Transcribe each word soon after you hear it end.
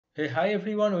Hey, hi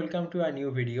everyone, welcome to a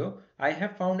new video. I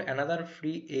have found another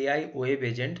free AI web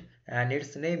agent and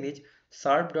its name is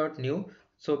Surf.new.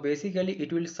 So basically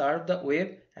it will serve the web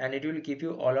and it will give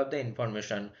you all of the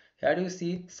information. Here you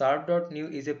see Surf.new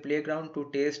is a playground to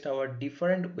test our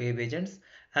different web agents,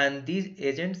 and these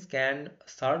agents can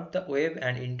serve the web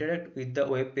and interact with the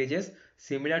web pages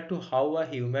similar to how a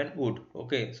human would.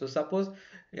 Okay, so suppose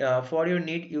for your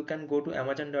need you can go to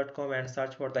amazon.com and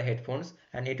search for the headphones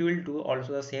and it will do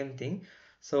also the same thing.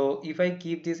 So if I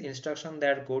keep this instruction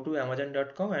that go to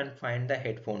amazon.com and find the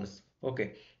headphones,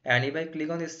 okay, and if I click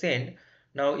on this send,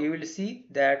 now you will see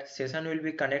that session will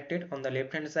be connected on the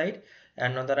left hand side,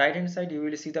 and on the right hand side you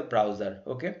will see the browser.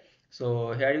 Okay,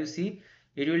 so here you see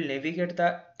it will navigate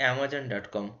the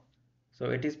amazon.com,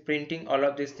 so it is printing all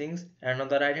of these things, and on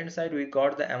the right hand side we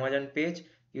got the amazon page,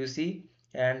 you see,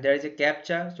 and there is a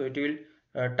captcha, so it will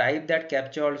type that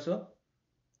captcha also.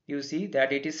 You see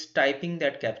that it is typing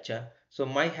that captcha, so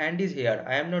my hand is here,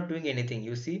 I am not doing anything,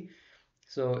 you see.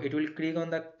 So it will click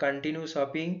on the continue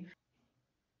shopping,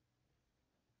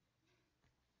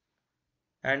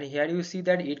 and here you see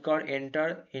that it got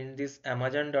entered in this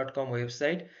amazon.com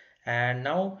website, and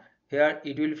now here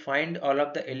it will find all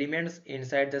of the elements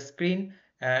inside the screen,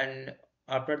 and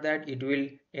after that it will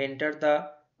enter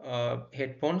the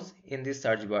headphones in this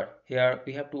search bar. Here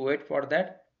we have to wait for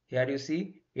that. Here you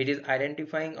see it is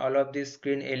identifying all of these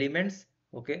screen elements.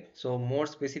 Okay, so more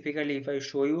specifically if I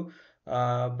show you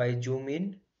by zoom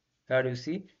in, here you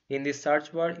see in this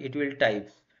search bar it will type.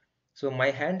 So my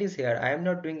hand is here, I am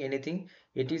not doing anything,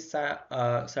 it is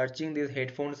searching these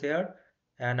headphones here,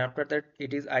 and after that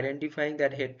it is identifying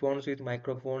that headphones with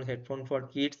microphones, headphone for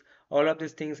kids, all of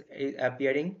these things is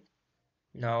appearing.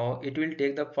 Now it will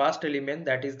take the first element,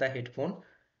 that is the headphone.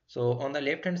 So on the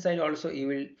left hand side also you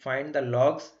will find the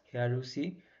logs, here you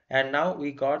see, and now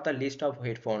we got the list of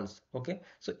headphones. Okay,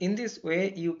 so in this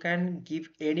way you can give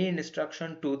any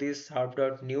instruction to this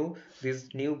Surf.new,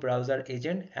 this new browser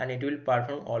agent, and it will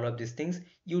perform all of these things.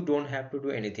 You don't have to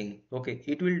do anything. Okay,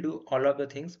 it will do all of the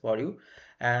things for you.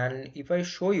 And if I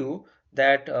show you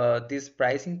that this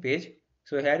pricing page,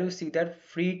 so here you see that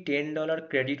free $10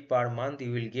 credit per month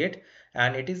you will get,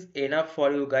 and it is enough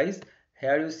for you guys.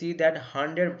 Here you see that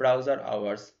 100 browser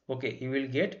hours, okay, you will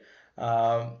get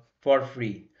for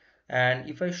free. And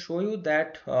if I show you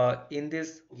that in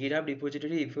this GitHub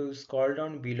repository, if you scroll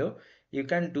down below, you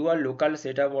can do a local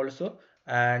setup also,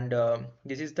 and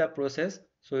this is the process.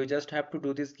 So you just have to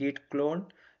do this git clone,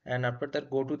 and after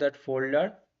that go to that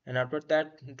folder, and after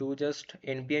that do just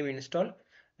npm install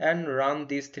and run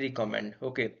these three command.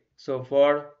 Okay, so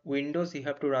for windows you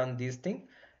have to run this thing,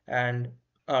 and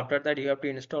after that you have to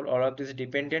install all of this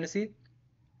dependency,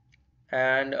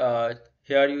 and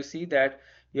here you see that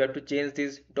you have to change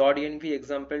this .env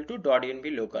example to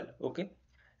 .env local. Okay,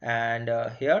 and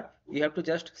here you have to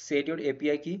just set your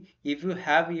API key. If you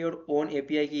have your own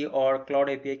API key or cloud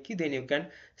API key, then you can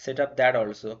set up that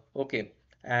also. Okay,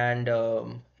 and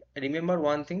remember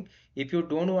one thing, if you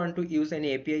don't want to use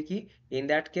any API key, in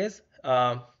that case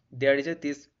there is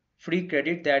this free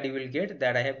credit that you will get,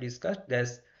 that I have discussed.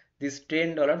 There's this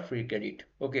 $10 free credit,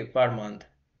 okay, per month.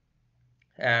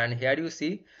 And here you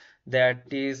see that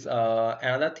is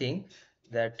another thing,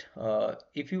 that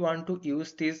if you want to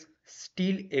use this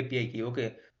steel API key,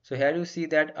 okay, so here you see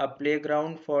that a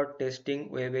playground for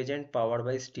testing web agent powered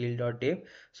by steel.dev.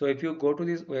 So if you go to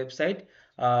this website,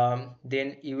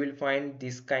 then you will find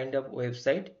this kind of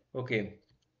website. Okay,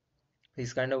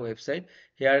 this kind of website.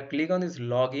 Here click on this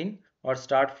login or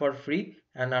start for free,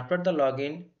 and after the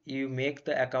login you make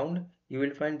the account, you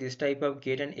will find this type of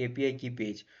get an API key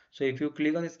page. So if you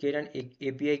click on this get an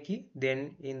API key,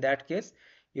 then in that case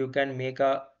you can make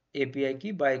a API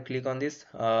key by click on this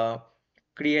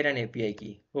create an API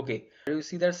key. Okay, you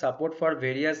see that support for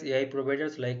various AI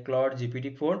providers like Claude,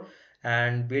 GPT-4,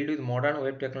 and built with modern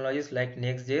web technologies like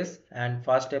Next.js and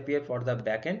Fast API for the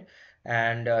backend.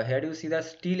 And here you see the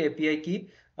steel API key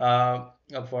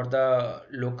for the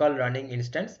local running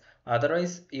instance.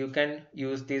 Otherwise you can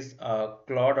use this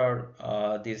Claude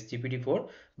or this GPT-4,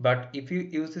 but if you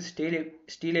use the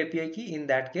steel API key, in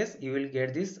that case you will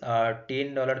get this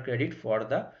 $10 credit for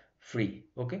the free.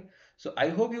 Okay, so I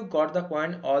hope you got the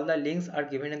point. All the links are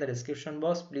given in the description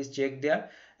box, please check there.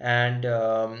 And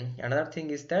another thing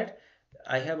is that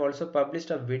I have also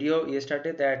published a video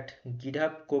yesterday, that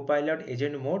GitHub Copilot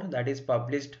agent mode, that is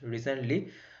published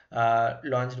recently,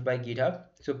 launched by GitHub.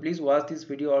 So please watch this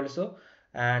video also,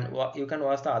 and you can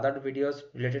watch the other videos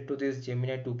related to this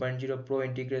Gemini 2.0 Pro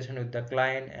integration with the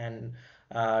client. And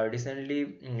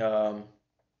recently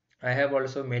I have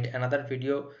also made another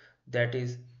video, that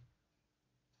is,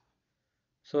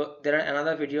 So there are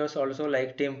another videos also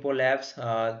like Tempo Labs,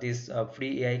 this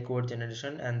free AI code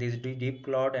generation, and this deep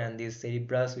cloud and this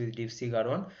Cerebrus with DeepSeek are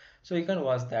on. So you can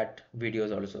watch that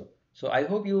videos also. So I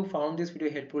hope you found this video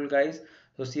helpful, guys.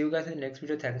 So see you guys in the next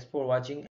video. Thanks for watching.